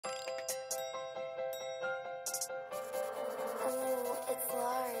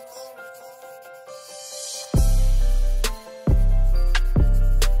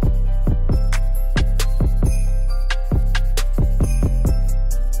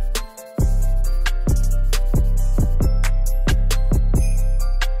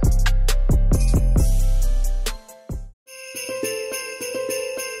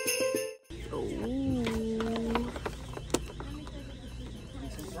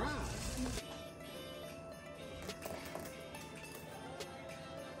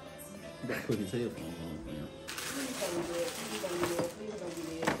You gotta put his headphones on, man. Please don't be dead. Please don't be dead. Please don't be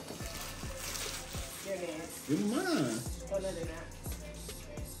dead. You're dead. It's mine. Oh, no, they're not.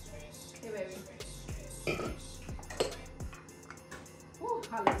 Hey, baby. Woo,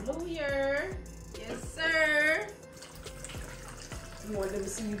 hallelujah. Yes, sir. You want them to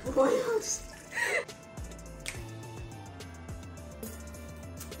see you before you.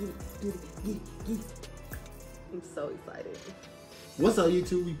 I'm so excited. What's up,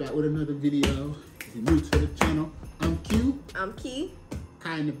 YouTube? We back with another video. If you're new to the channel, I'm Q. I'm Key.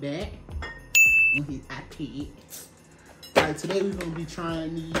 Kinda back on his iPad. Alright, today we're gonna be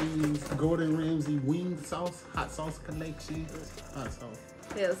trying these Gordon Ramsay wing sauce, hot sauce collection. Hot sauce.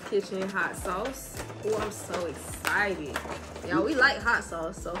 Hell's Kitchen hot sauce. Oh, I'm so excited. Y'all, we like hot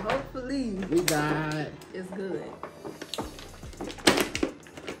sauce, so hopefully We got it's good.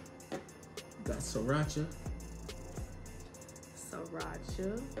 sriracha.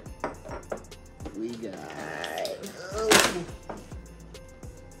 Sriracha.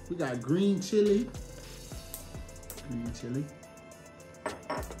 We got green chili.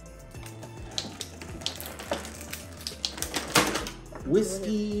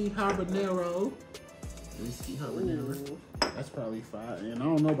 Whiskey habanero. Ooh. That's probably fire. And I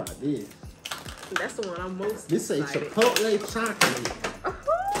don't know about this. That's the one I'm most This say excited. Chipotle chocolate.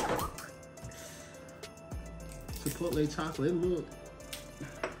 Uh-huh. Chipotle chocolate. Look.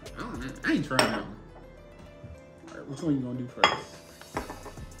 I ain't trying that one. Alright, which one you gonna do first?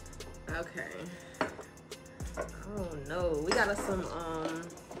 Okay. Oh no. We got some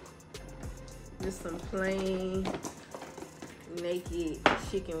just some plain naked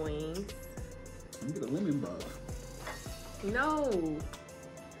chicken wings. Let me get a lemon bug. No.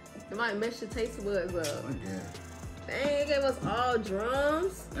 It might mess your taste buds up. Oh, yeah. Dang, they gave us all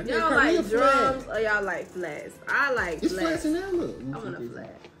drums. I Y'all gave like Korea drums flat. or y'all like flats? I like It's flats. flats in there, look. I want a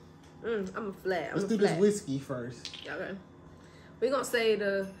flat. I'm a flat. Let's do this whiskey first. Okay. We're gonna say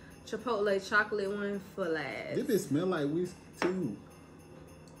the Chipotle chocolate one for last. This bitch smell like whiskey too.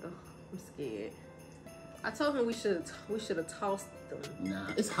 Oh, I'm scared. I told him we should have tossed them. Nah,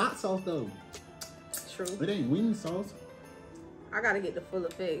 it's hot sauce though. True. It ain't wing sauce. I gotta get the full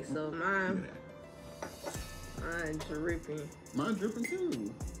effect, so mine dripping. Mine dripping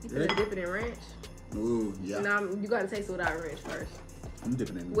too. You finna dip it in ranch? Ooh, yeah. Now you gotta taste it without ranch first. I'm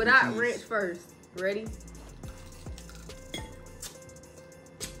dipping in Without cheese. ranch first. Ready?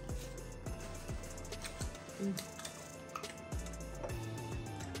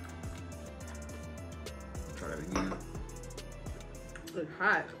 Try that again. It's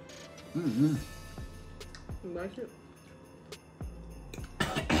hot. Mm-hmm. You like it?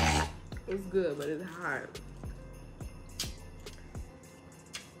 It's good, but it's hot.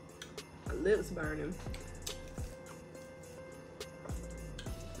 My lips burning.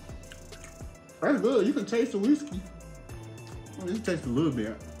 That's good. You can taste the whiskey. Oh, you taste a little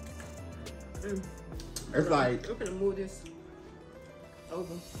bit. It's like I'm gonna move this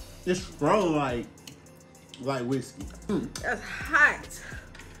over. it's strong like whiskey. That's hot.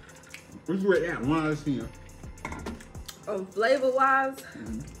 Let's rate that one here. Flavor wise,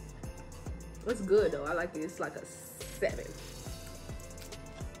 it's good though. I like it. It's like a 7.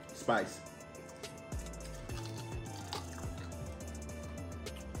 Spice.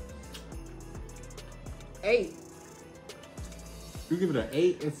 Eight. You give it an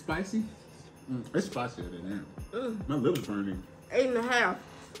 8. It's spicy. It's spicier than that. My lips burning. 8.5.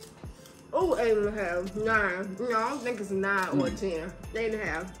 Oh, 8.5. 9. No, I don't think it's 9 or 10.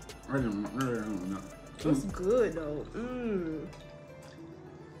 8.5. I don't know. It's good though.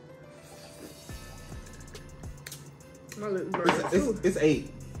 My lips burning too. It's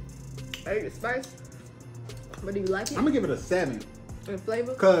 8. 8 is spice. But do you like it? I'm gonna give it a 7. In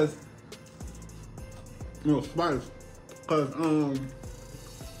flavor? Cause spice. Cause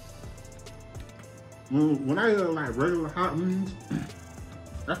when I eat like regular hot wings,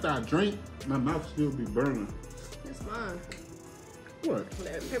 after I drink, my mouth still be burning. That's mine. What?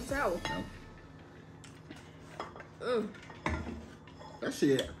 That paper towel. That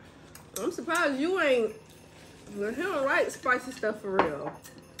shit. I'm surprised you ain't. Well, he don't like spicy stuff for real.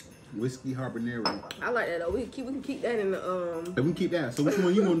 Whiskey habanero. I like that though. We can keep that in the Let me keep that. So which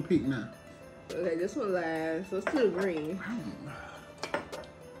one you want to pick now? Okay, this one last. Let's do the green.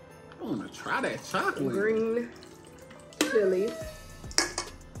 I want to try that chocolate. Green chili.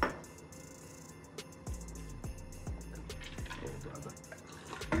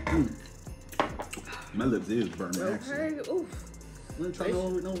 My lips is burning. Actually. Okay. Oof. We didn't try no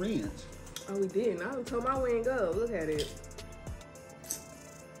with no ranch. Oh, we didn't. I told my wing up. Look at it.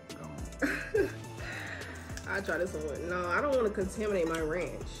 Gone. I try this one. No, I don't want to contaminate my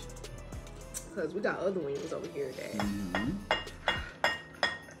ranch. Because we got other wings over here that.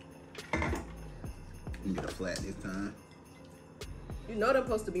 You get a flat this time. You know they're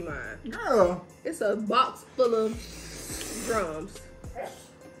supposed to be mine. Girl. It's a box full of drums.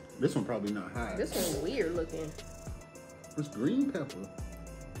 This one probably not hot. This one's weird looking. It's green pepper.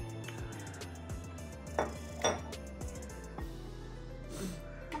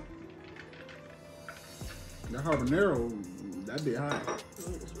 That habanero, that bit hot.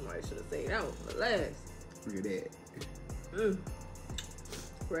 Somebody should have said that one for last. Look at that.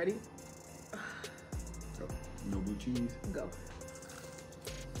 Ready? Oh, no blue cheese. Go.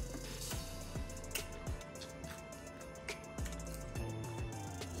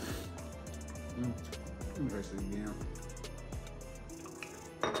 Let me press it again.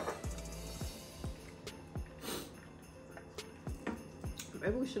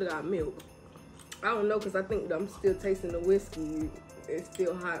 Maybe we should have got milk. I don't know, because I think I'm still tasting the whiskey. It's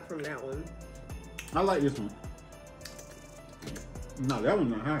still hot from that one. I like this one. No, that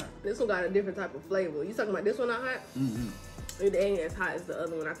one's not hot. This one got a different type of flavor. You talking about this one not hot? It ain't as hot as the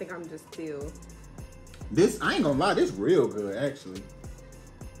other one. I think I'm just still... This, I ain't gonna lie, this real good, actually.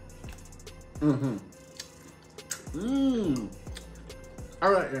 I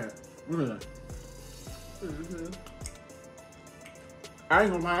like that. I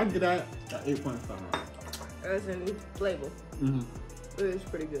ain't gonna lie, I get that at 8.5. That's in flavor. It's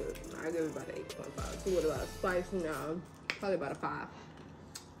pretty good. I give it about an 8.5. See what about spice? No, probably about a 5.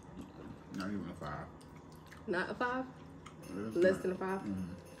 Not even a 5. Not a 5? Less than a 5?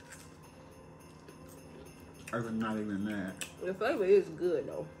 I was not even that. The flavor is good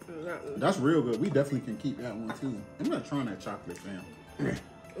though. That's real good. We definitely can keep that one too. I'm not trying that chocolate, fam.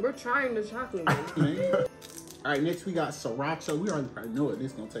 We're trying the chocolate. All right, next we got sriracha. We already probably know what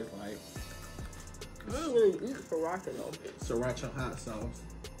this gonna taste like. I don't really eat sriracha though. Sriracha hot sauce.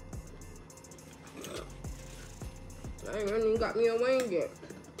 I ain't even got me a wing yet.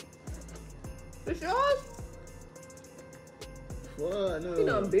 It's yours? What? No. You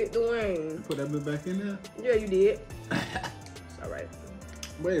done bit the wing. Put that bit back in there? Yeah, you did. It's alright.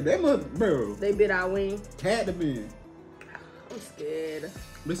 Wait, that must, bro. They bit our wing. Had to be. I'm scared.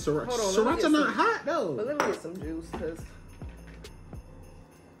 Miss Sriracha. Hold on, Sriracha not hot though. But let me get some juice, cause.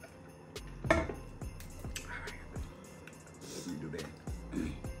 Let me do that.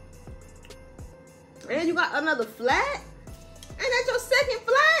 And you got another flat? Ain't that your second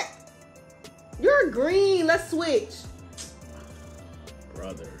flat? You're green. Let's switch.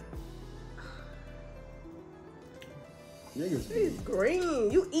 Brother. Niggas. He's green.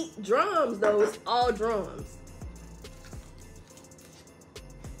 You eat drums though. It's all drums.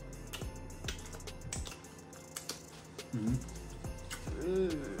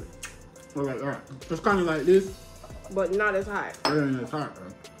 Okay, all right. It's kind of like this. But not as hot. It ain't as hot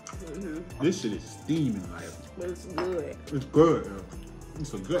though. This shit is steaming like. But it's good. It's good though.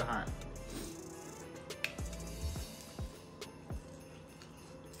 It's a good hot.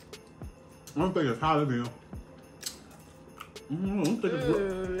 I don't think it's hotter than. I don't think it's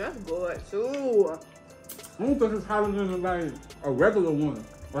good. That's good too. I don't think it's hotter than like a regular one.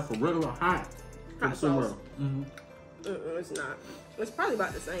 Like a regular hot. Hot somewhere. sauce. It's not. It's probably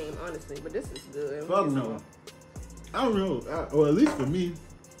about the same, honestly, but this is good. Fuck no. I don't know. Or at least for me,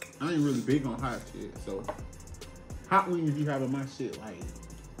 I ain't really big on hot shit. So, hot wings be having my shit like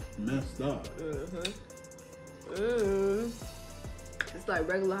messed up. It's like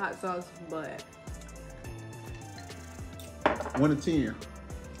regular hot sauce, but 1 to 10.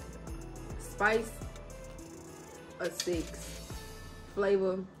 spice a 6,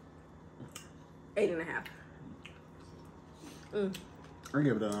 flavor 8.5. I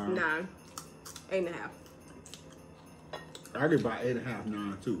give it a 9, 8.5. I give it about 8.5,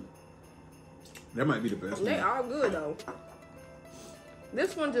 9 too. That might be the best They one. all good though.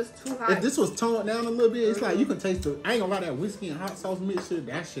 This one just too hot. If this was toned down a little bit, it's like you can taste the. I ain't gonna lie, that whiskey and hot sauce mix shit.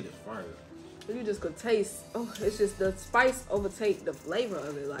 That shit is fire. You just could taste. Oh, it's just the spice overtake the flavor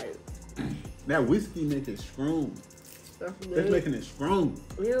of it. Like that whiskey make it strong. It's making it strong.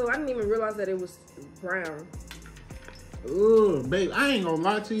 Ew, I didn't even realize that it was brown. Ugh, babe, I ain't gonna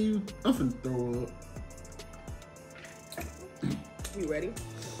lie to you. I'm finna throw up. You ready?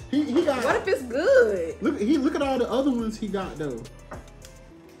 He got. What if it's good? Look at all the other ones he got though.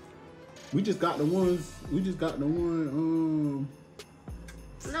 We just got the one.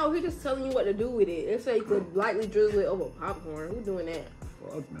 No, he just telling you what to do with it. It said you could lightly drizzle it over popcorn. Who's doing that?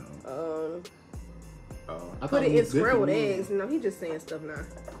 Fuck no. Put it in scrambled eggs. No, he just saying stuff now.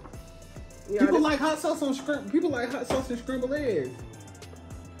 People like hot sauce on People like hot sauce and scrambled eggs.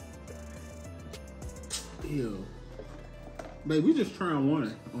 Ew. Babe, we just trying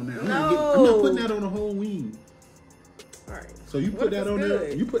one on that. I'm No. not putting that on the whole wing. All right. So you put that on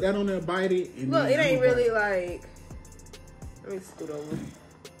there. You put that on there, bite it. And look, then it ain't really like. Let me scoot over.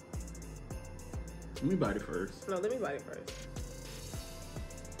 Let me bite it first. No, let me bite it first.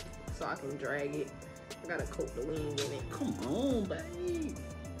 So I can drag it. I gotta coat the wing in it. Come on, babe.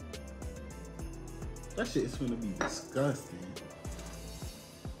 That shit is gonna be disgusting.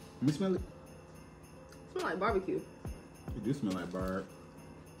 Let me smell it. It smells like barbecue. It do smell like barb.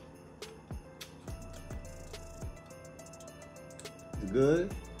 It's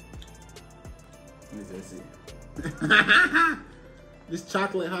good. Let me just see. This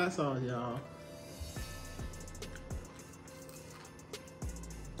chocolate hot sauce, y'all.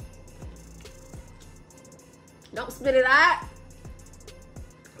 Don't spit it out.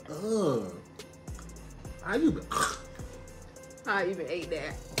 Ugh. How you been? How you even ate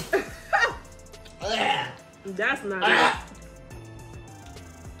that? That's not it.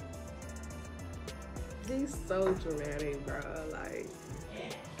 He's so dramatic, bro. Like,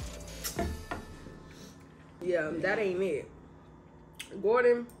 yeah, that ain't it.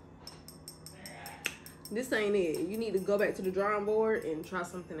 Gordon, this ain't it. You need to go back to the drawing board and try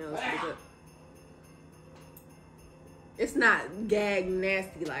something else. It's not gag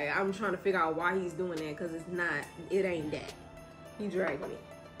nasty. Like, I'm trying to figure out why he's doing that, because it's not. It ain't that. He dragged me.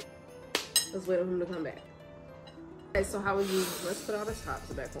 Let's wait for him to come back. Okay, so how would you? Let's put all the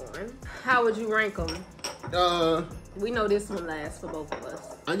tops back on. How would you rank them? We know this one lasts for both of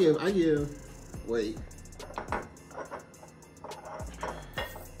us. I give. Wait.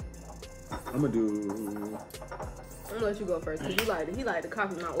 I'm gonna let you go first, because he like to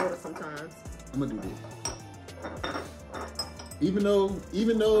copy my order sometimes. I'm gonna do this. Even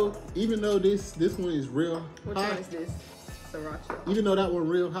though this one is real Which hot. one is this? Sriracha. Even though that one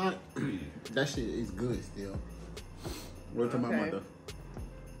real hot, that shit is good still. Word to my mother.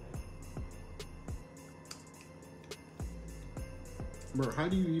 Bro, how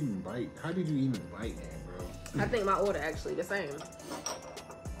did you even bite that, bro? I think my order actually the same.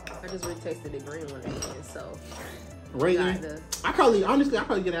 I just retasted the green one again, so. Rating? I probably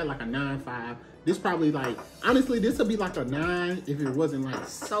get that like a 9.5. This probably like, honestly, this would be like a 9 if it wasn't like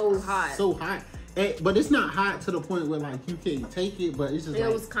so hot. So hot. But it's not hot to the point where like you can't take it, but it's just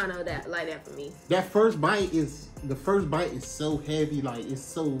it was kind of like that for me. The first bite is so heavy, like it's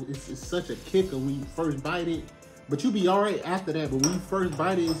such a kicker when you first bite it. But you be alright after that. But when you first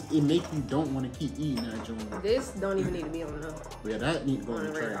bite it, it make you don't want to keep eating that joint. This don't even need to be on the. Yeah, that need to go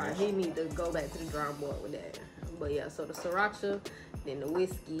in the trash. He need to go back to the drawing board with that. But yeah, so the sriracha, then the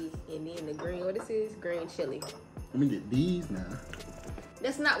whiskey, and then the green. What this is? Green chili. Let me get these now.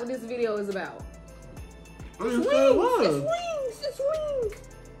 That's not what this video is about. It's wings. It's wings.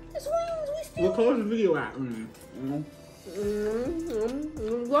 It's wings. We still. We'll close the video out.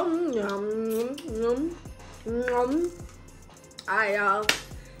 Alright,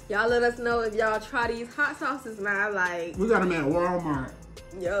 y'all let us know if y'all try these hot sauces now. Like, we got them at Walmart.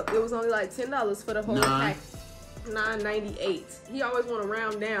 Yep, it was only like $10 for the whole pack. $9.98. He always want to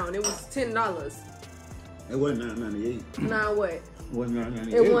round down. It was $10. It wasn't $9.98. Nah, what? It wasn't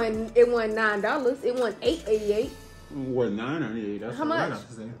 $9.98. It wasn't $9. It wasn't $8.88. It wasn't $9.98. That's how much?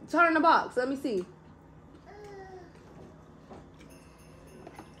 Turn in the box. Let me see.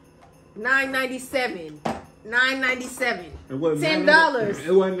 $9.97. $9.97. It wasn't $10.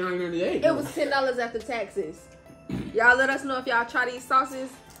 It wasn't $9.98. It was $10 after taxes. Y'all let us know if y'all try these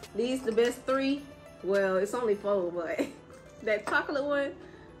sauces. These the best 3. Well, it's only 4, but that chocolate one,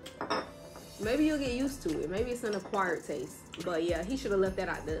 maybe you'll get used to it. Maybe it's an acquired taste. But yeah, he should have left that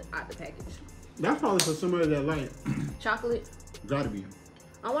out the package. That's probably for somebody that like chocolate. Gotta be.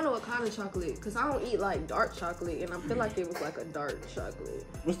 I wonder what kind of chocolate, because I don't eat like dark chocolate, and I feel like it was like a dark chocolate.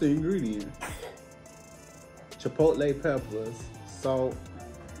 What's the ingredient? Chipotle peppers, salt,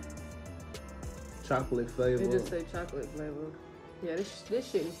 chocolate flavor. It just say chocolate flavor. Yeah, this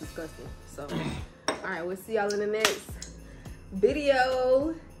shit is disgusting. So, all right, we'll see y'all in the next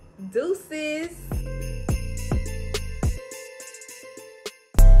video. Deuces.